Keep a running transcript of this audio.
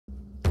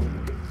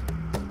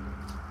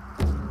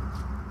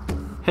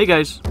Hey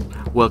guys,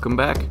 welcome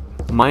back.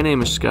 My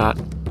name is Scott.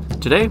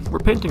 Today we're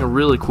painting a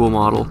really cool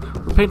model.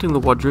 We're painting the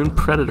Wadroon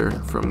Predator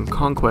from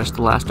Conquest,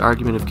 The Last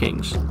Argument of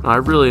Kings. Now, I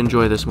really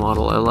enjoy this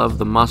model. I love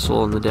the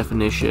muscle and the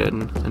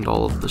definition and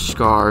all of the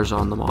scars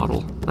on the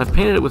model. I've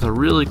painted it with a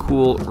really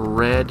cool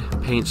red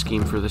paint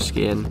scheme for the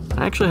skin.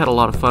 I actually had a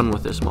lot of fun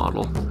with this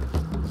model.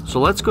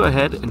 So let's go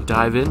ahead and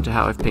dive into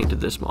how I've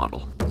painted this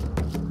model.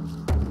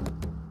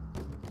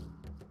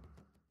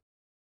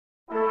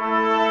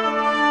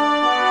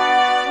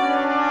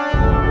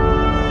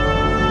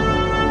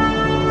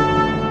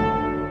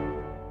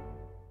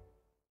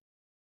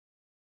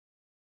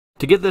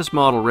 To get this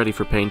model ready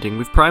for painting,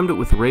 we've primed it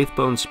with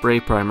Wraithbone Spray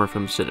Primer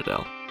from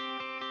Citadel.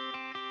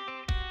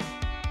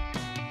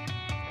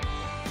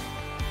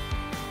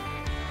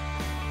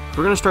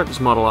 We're going to start this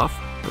model off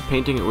by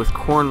painting it with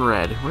Corn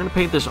Red. We're going to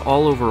paint this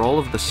all over all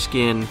of the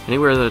skin,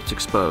 anywhere that it's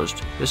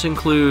exposed. This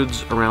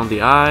includes around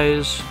the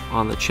eyes,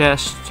 on the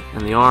chest,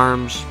 and the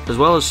arms, as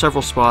well as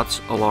several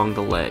spots along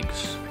the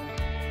legs.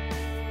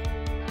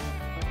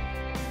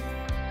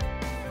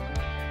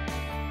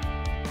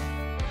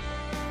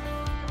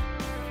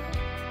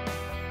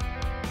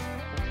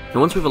 Now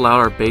once we've allowed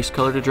our base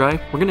color to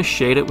dry, we're going to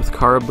shade it with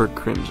Karaberg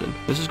Crimson.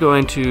 This is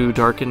going to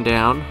darken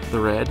down the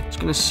red. It's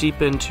going to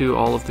seep into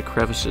all of the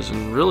crevices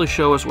and really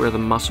show us where the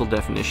muscle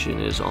definition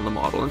is on the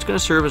model. And it's going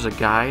to serve as a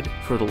guide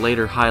for the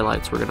later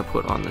highlights we're going to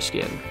put on the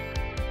skin.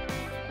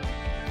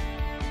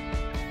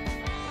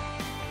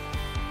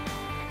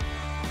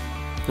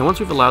 Now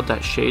once we've allowed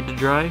that shade to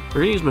dry,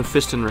 we're going to use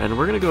Mephiston Red and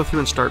we're going to go through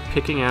and start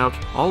picking out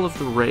all of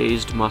the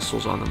raised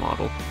muscles on the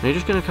model. Now you're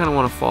just going to kind of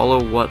want to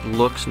follow what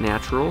looks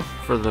natural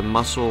for the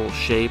muscle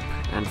shape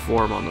and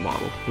form on the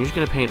model. You're just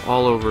going to paint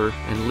all over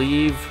and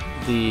leave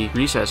the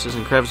recesses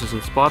and crevices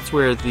and spots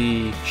where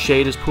the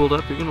shade is pulled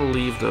up. You're going to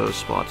leave those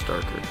spots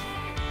darker.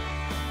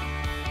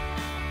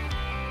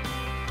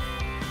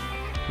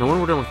 Now when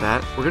we're done with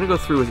that, we're going to go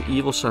through with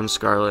Evil Sun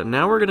Scarlet.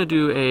 Now we're going to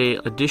do a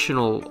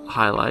additional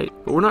highlight,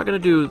 but we're not going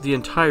to do the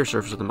entire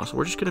surface of the muscle.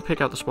 We're just going to pick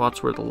out the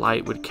spots where the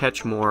light would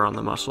catch more on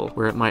the muscle,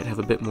 where it might have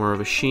a bit more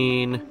of a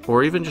sheen,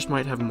 or even just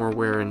might have more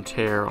wear and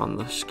tear on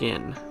the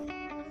skin.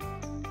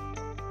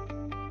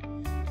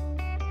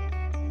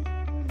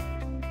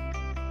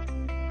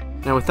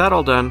 Now with that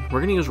all done, we're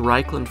going to use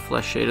Reikland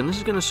Flesh Shade, and this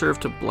is going to serve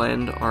to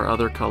blend our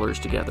other colors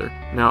together.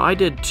 Now I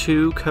did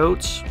 2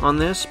 coats on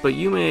this, but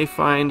you may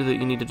find that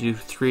you need to do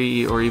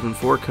 3 or even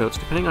 4 coats,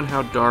 depending on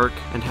how dark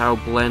and how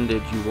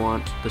blended you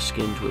want the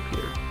skin to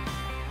appear.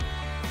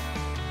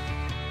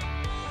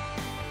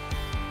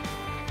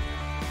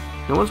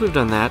 Now once we've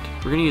done that,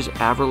 we're going to use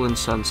Averland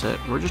Sunset.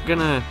 We're just going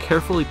to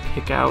carefully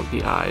pick out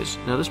the eyes.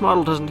 Now this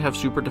model doesn't have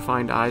super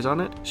defined eyes on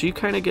it, so you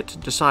kind of get to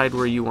decide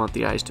where you want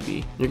the eyes to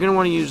be. You're going to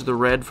want to use the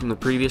red from the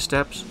previous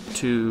steps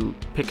to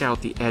pick out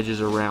the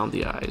edges around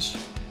the eyes.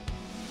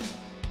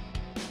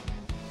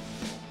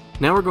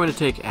 Now we're going to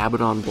take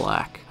Abaddon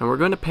Black, and we're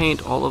going to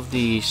paint all of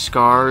the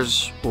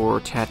scars or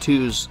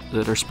tattoos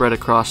that are spread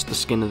across the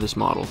skin of this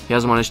model. He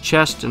has them on his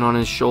chest and on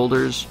his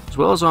shoulders, as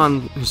well as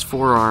on his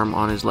forearm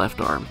on his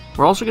left arm.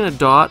 We're also going to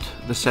dot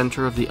the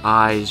center of the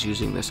eyes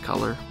using this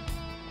color.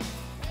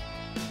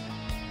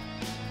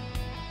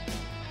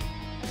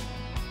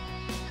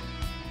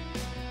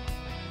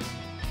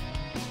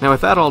 Now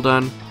with that all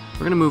done, we're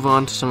going to move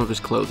on to some of his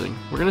clothing.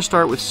 We're going to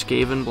start with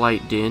Skaven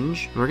Blight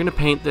Dinge, and we're going to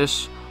paint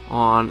this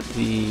on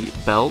the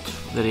belt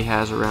that he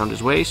has around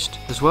his waist,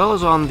 as well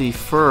as on the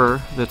fur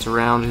that's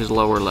around his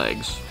lower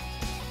legs.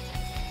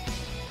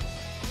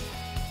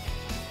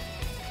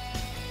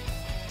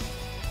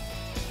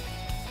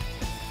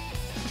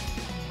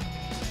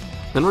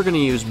 Then we're going to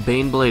use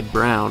Baneblade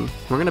Brown.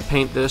 We're going to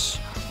paint this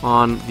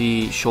on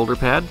the shoulder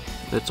pad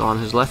that's on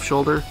his left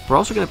shoulder. We're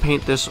also going to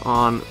paint this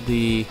on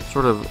the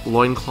sort of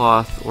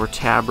loincloth or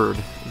tabard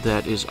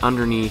that is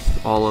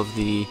underneath all of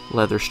the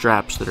leather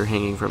straps that are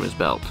hanging from his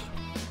belt.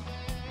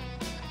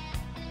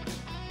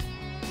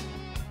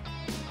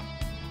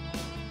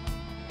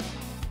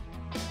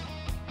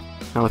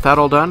 Now with that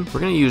all done, we're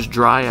going to use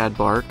Dryad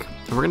Bark,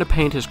 and we're going to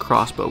paint his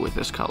crossbow with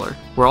this color.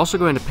 We're also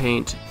going to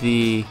paint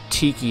the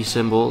tiki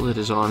symbol that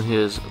is on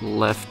his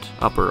left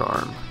upper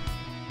arm.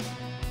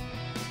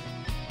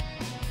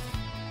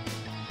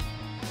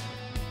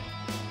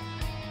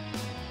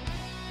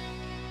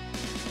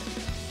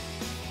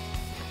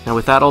 Now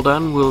with that all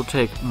done, we'll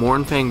take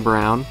Mournfang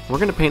Brown. We're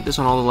going to paint this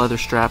on all the leather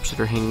straps that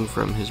are hanging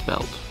from his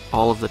belt,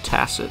 all of the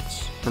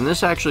tassets. And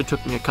this actually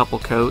took me a couple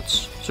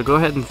coats, so go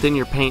ahead and thin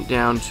your paint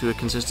down to a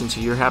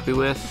consistency you're happy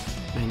with,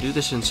 and do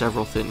this in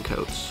several thin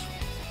coats.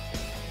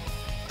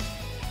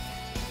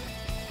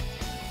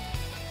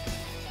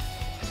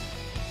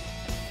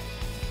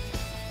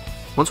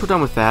 Once we're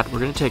done with that, we're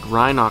going to take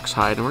Rhinox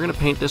Hide and we're going to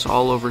paint this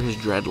all over his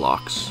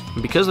dreadlocks.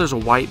 And because there's a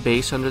white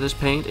base under this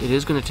paint, it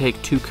is going to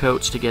take 2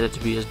 coats to get it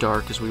to be as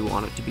dark as we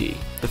want it to be.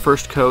 The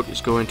first coat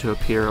is going to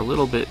appear a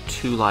little bit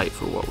too light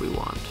for what we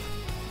want.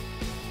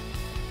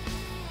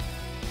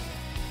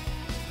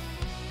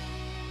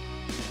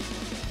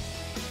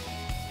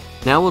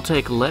 Now we'll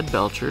take Lead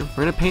Belcher.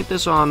 We're going to paint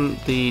this on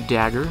the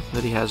dagger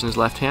that he has in his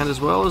left hand, as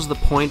well as the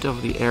point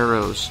of the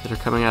arrows that are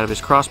coming out of his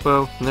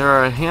crossbow. And there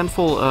are a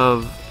handful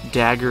of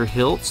dagger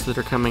hilts that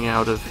are coming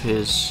out of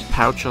his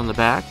pouch on the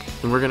back,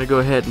 and we're going to go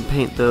ahead and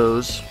paint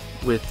those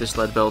with this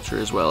Lead Belcher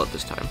as well at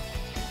this time.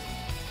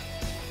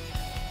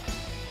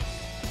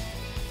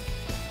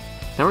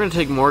 Now we're going to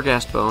take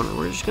Morghast Bone, and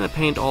we're just going to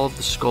paint all of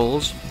the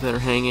skulls that are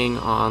hanging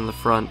on the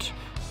front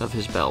of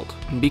his belt.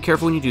 And be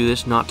careful when you do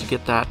this not to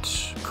get that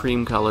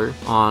cream color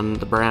on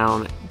the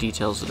brown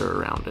details that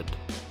are around it.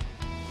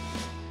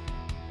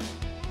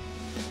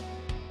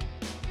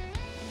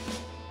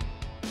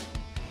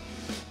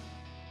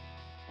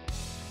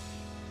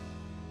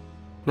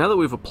 Now that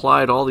we've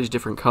applied all these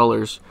different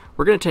colors,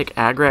 we're going to take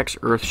Agrax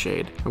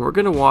Earthshade, and we're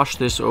going to wash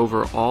this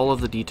over all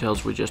of the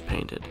details we just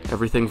painted.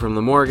 Everything from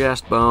the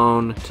Morghast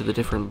Bone to the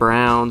different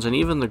browns and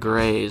even the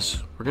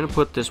grays. We're going to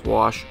put this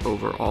wash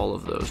over all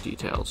of those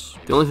details.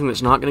 The only thing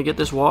that's not going to get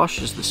this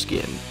wash is the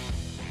skin.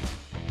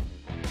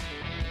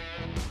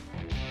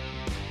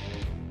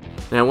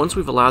 Now once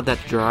we've allowed that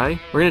to dry,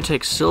 we're going to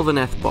take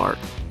Sylvaneth Bark,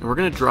 and we're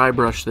going to dry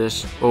brush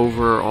this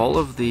over all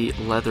of the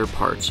leather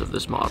parts of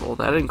this model.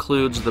 That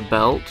includes the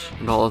belt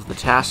and all of the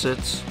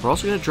tassets. We're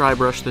also going to dry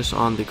brush this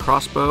on the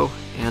crossbow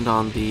and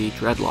on the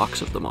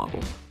dreadlocks of the model.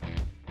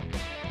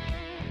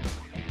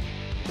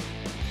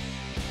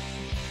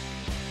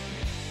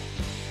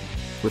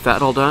 With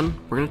that all done,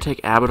 we're going to take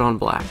Abaddon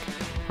Black.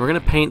 We're going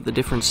to paint the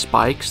different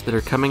spikes that are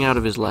coming out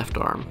of his left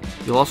arm.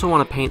 You'll also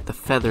want to paint the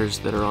feathers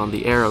that are on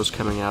the arrows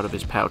coming out of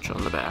his pouch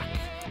on the back.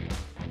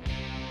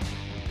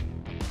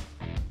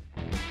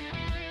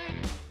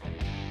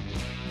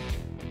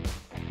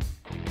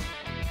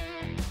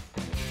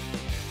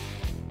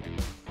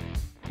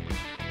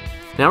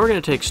 Now we're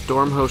going to take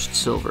Stormhost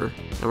Silver,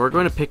 and we're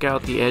going to pick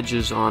out the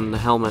edges on the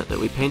helmet that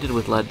we painted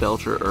with Lead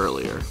Belcher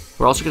earlier.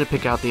 We're also going to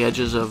pick out the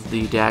edges of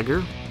the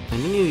dagger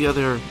and any of the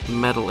other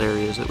metal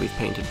areas that we've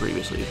painted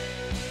previously.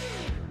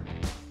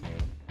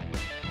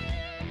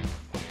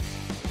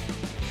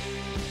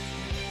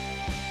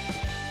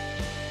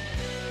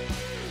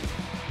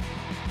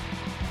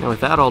 Now with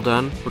that all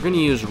done, we're going to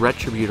use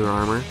Retributor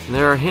armor, and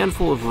there are a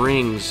handful of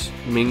rings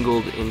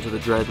mingled into the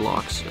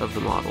dreadlocks of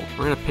the model.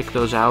 We're going to pick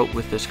those out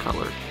with this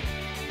color.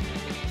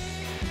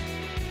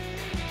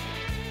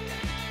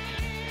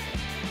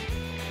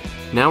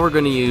 Now we're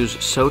going to use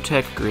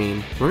Sotek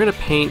Green. We're going to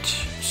paint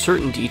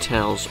certain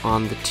details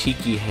on the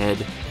tiki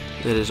head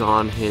that is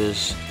on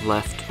his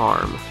left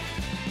arm.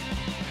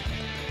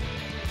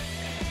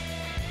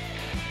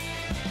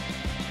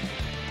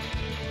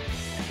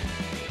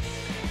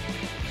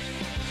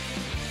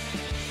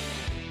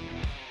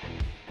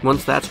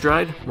 Once that's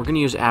dried, we're going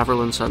to use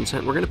Averland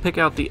Sunset. We're going to pick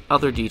out the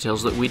other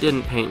details that we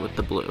didn't paint with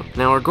the blue.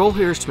 Now our goal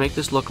here is to make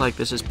this look like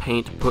this is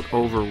paint put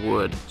over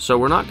wood. So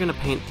we're not going to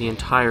paint the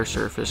entire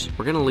surface.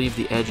 We're going to leave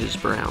the edges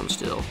brown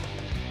still.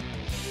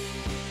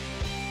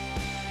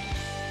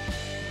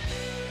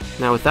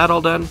 Now with that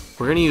all done,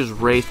 we're going to use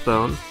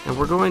Wraithbone, and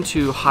we're going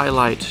to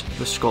highlight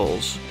the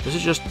skulls. This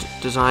is just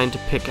designed to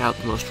pick out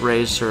the most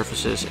raised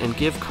surfaces and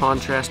give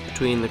contrast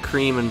between the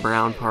cream and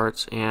brown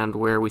parts and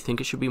where we think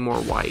it should be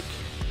more white.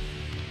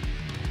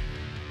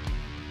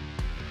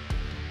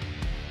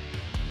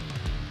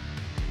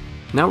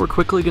 Now we're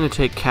quickly going to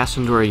take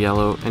Cassandora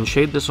Yellow and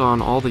shade this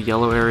on all the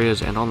yellow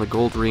areas and on the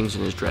gold rings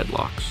in his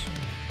dreadlocks.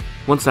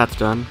 Once that's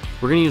done,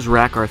 we're going to use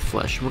Rakarth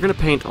Flesh. We're going to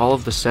paint all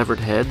of the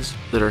severed heads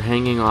that are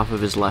hanging off of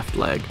his left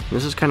leg.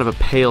 This is kind of a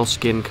pale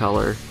skin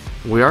color.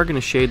 We are going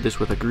to shade this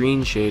with a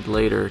green shade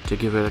later to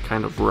give it a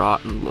kind of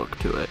rotten look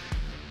to it.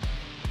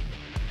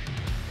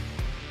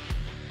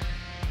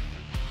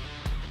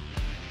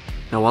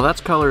 Now while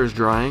that color is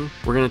drying,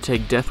 we're going to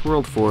take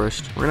Deathworld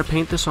Forest. We're going to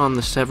paint this on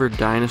the severed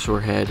dinosaur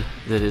head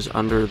that is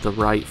under the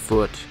right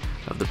foot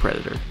of the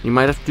Predator. You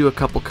might have to do a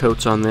couple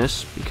coats on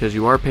this because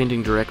you are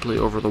painting directly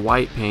over the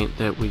white paint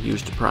that we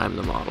used to prime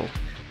the model.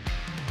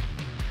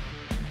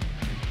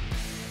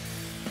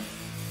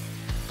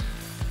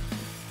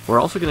 We're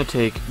also going to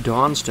take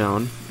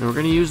Dawnstone, and we're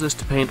going to use this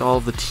to paint all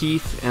of the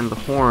teeth and the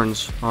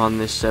horns on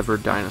this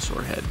severed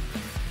dinosaur head.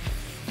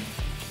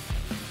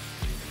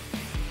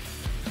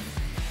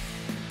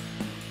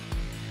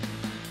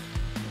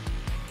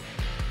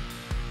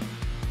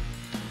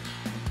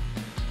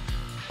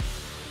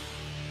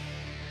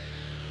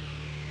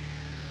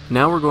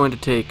 Now we're going to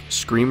take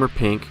Screamer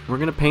Pink. We're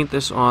going to paint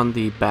this on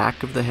the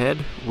back of the head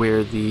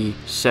where the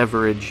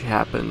severage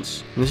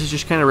happens. And this is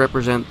just kind of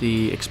represent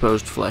the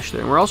exposed flesh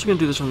there. And we're also going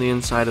to do this on the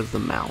inside of the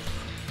mouth.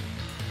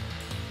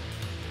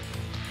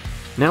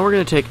 Now we're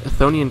going to take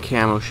Athonian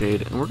Camo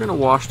Shade, and we're going to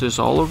wash this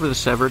all over the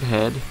severed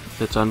head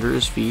that's under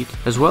his feet,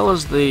 as well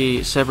as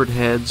the severed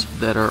heads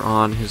that are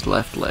on his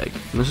left leg.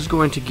 And this is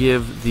going to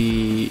give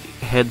the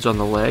heads on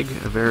the leg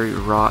a very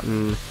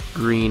rotten,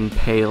 green,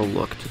 pale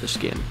look to the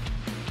skin.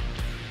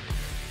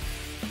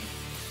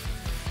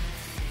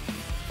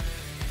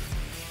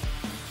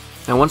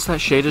 Now once that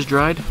shade is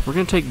dried, we're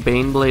going to take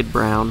Baneblade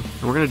Brown,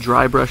 and we're going to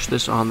dry brush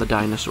this on the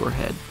dinosaur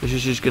head. This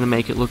is just going to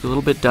make it look a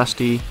little bit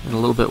dusty and a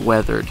little bit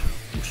weathered.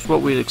 which is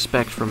what we'd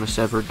expect from a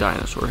severed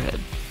dinosaur head.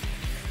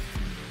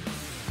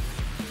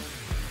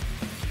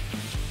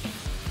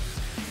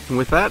 And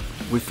with that,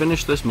 we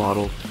finished this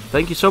model.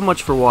 Thank you so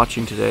much for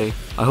watching today.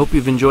 I hope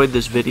you've enjoyed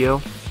this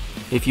video.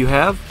 If you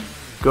have,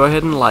 go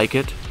ahead and like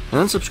it, and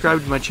then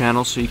subscribe to my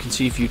channel so you can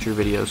see future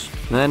videos.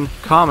 And then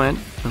comment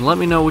and let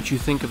me know what you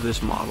think of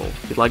this model.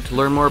 If you'd like to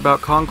learn more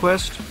about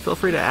Conquest, feel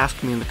free to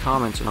ask me in the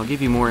comments and I'll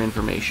give you more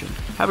information.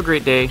 Have a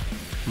great day,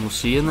 and we'll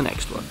see you in the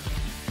next one.